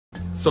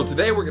So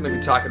today we're going to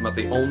be talking about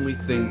the only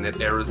thing that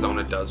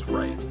Arizona does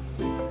right.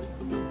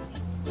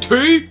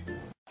 Tea!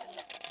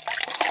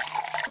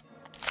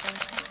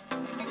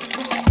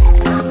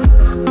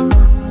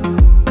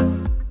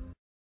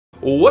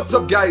 What's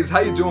up guys, how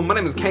you doing? My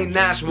name is Kane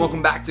Nash and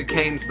welcome back to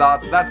Kane's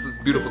Thoughts. That's this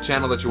beautiful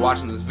channel that you're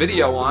watching this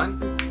video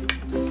on.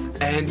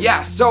 And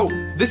yeah, so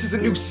this is a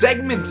new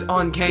segment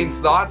on Kane's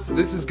Thoughts.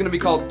 This is going to be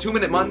called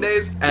 2-Minute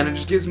Mondays, and it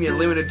just gives me a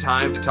limited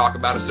time to talk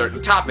about a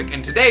certain topic.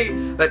 And today,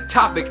 that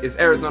topic is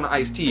Arizona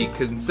iced tea,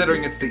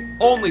 considering it's the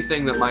only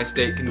thing that my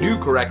state can do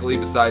correctly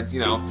besides, you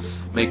know,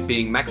 make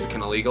being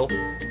Mexican illegal.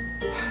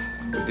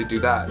 We did do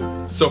that.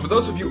 So for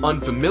those of you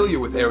unfamiliar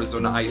with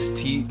Arizona iced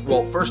tea,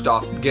 well, first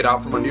off, get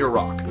out from under your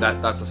rock.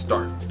 That's a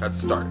start. That's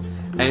a start.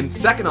 And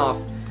second off,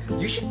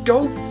 you should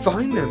go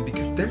find them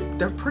because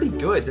they're pretty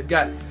good. They've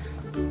got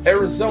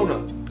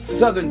Arizona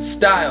Southern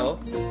Style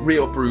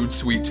Real Brewed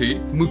Sweet Tea,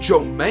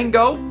 Mucho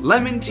Mango,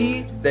 Lemon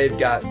Tea, they've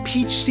got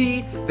Peach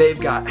Tea, they've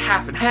got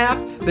Half and Half,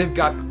 they've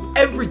got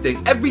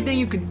everything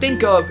you can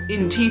think of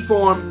in tea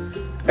form.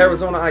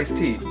 Arizona iced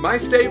tea. My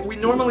state, we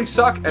normally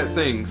suck at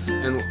things,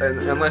 and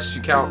unless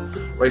you count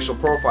racial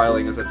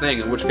profiling as a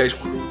thing, in which case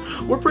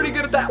we're pretty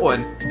good at that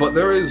one. But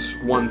there is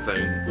one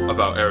thing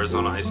about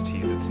Arizona iced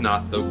tea that's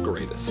not the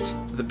greatest.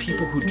 The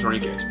people who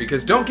drink it.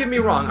 Because don't get me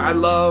wrong, I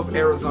love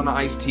Arizona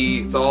iced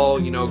tea. It's all,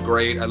 you know,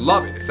 great. I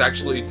love it. It's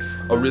actually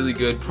a really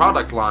good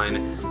product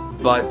line.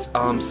 But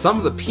some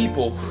of the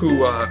people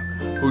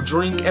who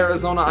drink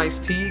Arizona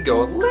iced tea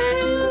go a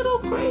little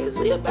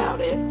crazy about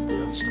it.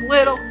 Just a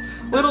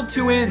little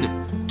too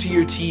in to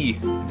your tea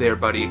there,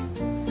 buddy.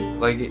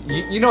 Like,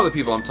 you know the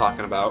people I'm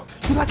talking about.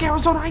 You like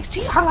Arizona iced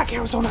tea? I like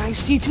Arizona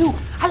iced tea too.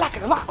 I like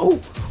it a lot.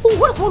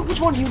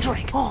 Which one do you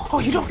drink? You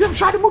haven't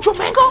tried the Mucho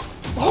Mango?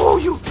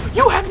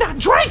 You have not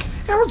drank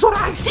Arizona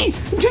iced tea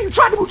until you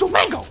tried the Mucho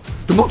Mango.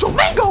 The Mucho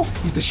Mango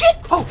is the shit.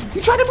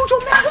 You tried the Mucho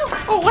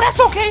Mango? Well, that's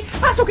okay.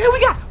 That's okay.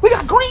 We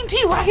got green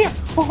tea right here.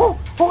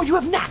 You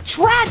have not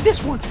tried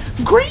this one.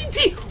 Green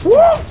tea.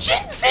 Whoa,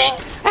 ginseng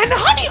and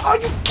honey. Are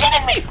you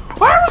kidding me?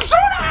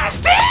 Arizona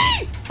iced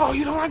tea.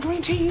 You don't like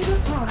green tea either?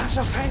 That's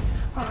okay.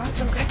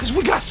 That's okay. Because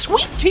we got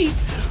sweet tea,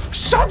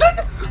 Southern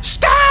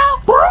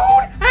Style,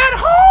 brewed at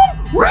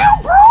home,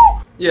 real brew.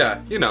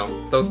 Yeah, you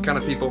know, those kind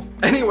of people.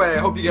 Anyway, I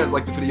hope you guys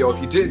liked the video.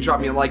 If you did,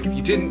 drop me a like. If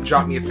you didn't,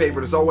 drop me a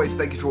favorite. As always,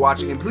 thank you for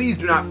watching, and please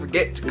do not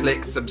forget to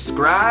click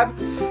subscribe.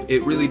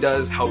 It really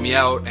does help me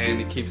out,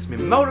 and it keeps me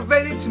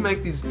motivated to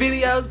make these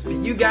videos for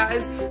you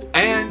guys.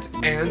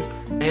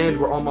 And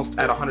we're almost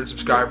at 100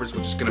 subscribers,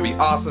 which is gonna be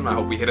awesome. I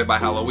hope we hit it by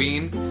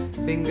Halloween.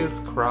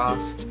 Fingers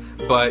crossed.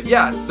 But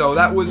yeah, so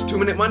that was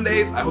 2-Minute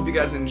Mondays. I hope you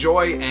guys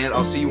enjoy, and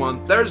I'll see you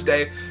on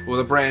Thursday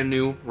with a brand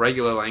new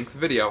regular length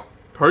video.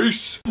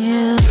 Peace!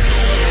 Yeah.